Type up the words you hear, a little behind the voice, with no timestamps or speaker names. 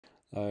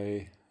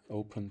I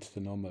opened the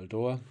normal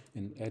door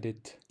in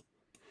Edit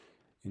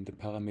in the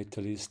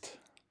parameter list.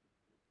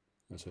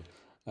 Also,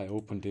 I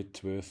opened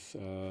it with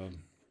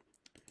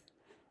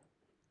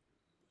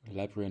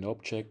library and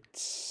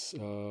objects,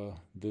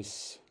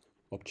 this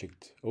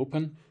object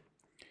open,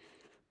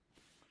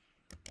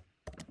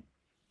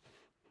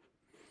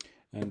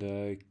 and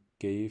I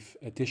gave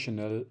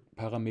additional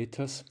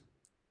parameters,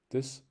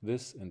 this,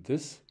 and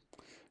this.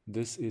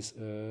 This is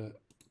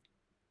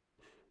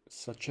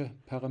such a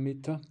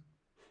parameter,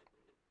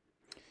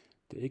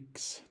 the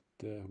x,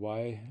 the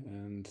y,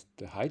 and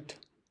the height.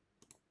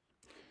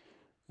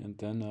 And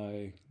then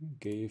I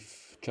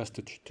gave, just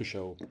to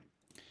show,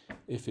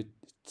 if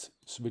it's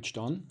switched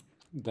on,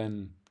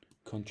 then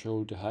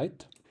control the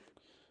height,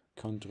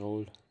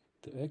 control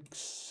the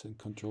x, and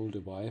control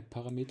the y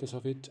parameters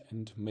of it,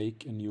 and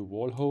make a new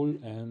wall hole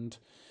and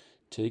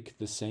take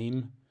the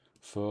same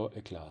for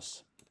a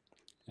glass.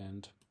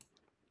 And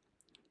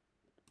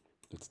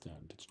that's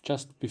done. It's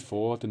just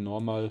before the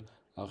normal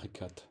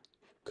Archicad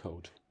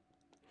code.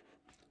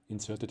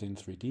 Inserted in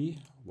 3D,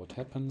 what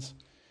happens?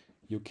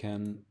 You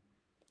can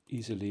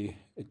easily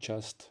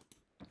adjust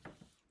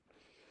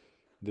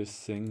this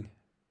thing.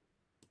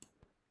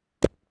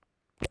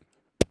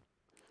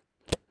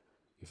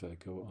 If I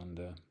go on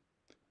the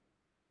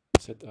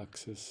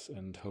Z-axis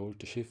and hold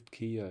the Shift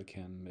key, I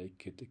can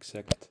make it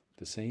exact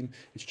the same.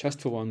 It's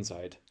just for one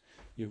side.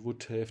 You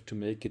would have to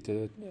make it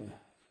a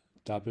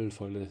double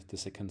for the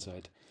second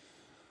side.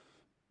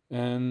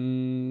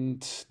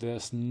 And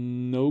there's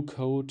no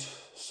code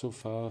so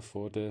far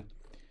for the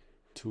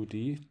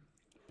 2D,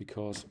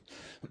 because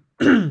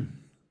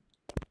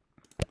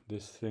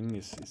this thing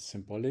is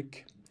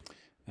symbolic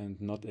and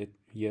not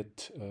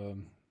yet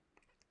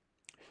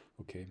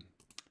okay.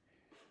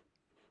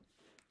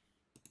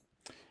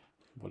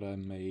 What I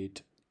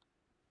made,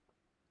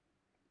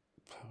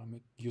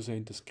 user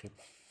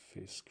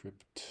interface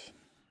script,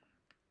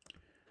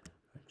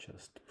 I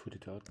just put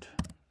it out,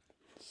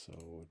 so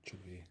it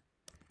should be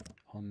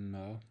on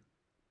now.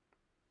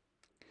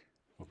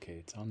 Okay,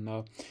 it's on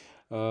now.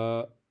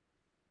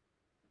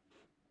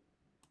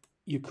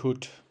 You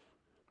could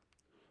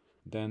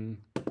then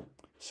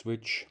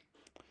switch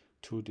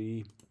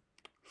 2D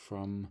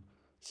from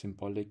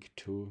symbolic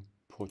to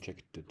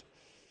projected.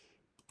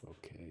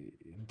 Okay,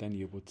 and then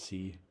you would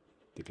see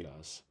the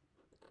glass,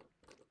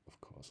 of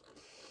course.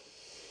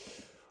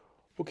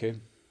 Okay,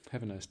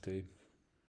 have a nice day.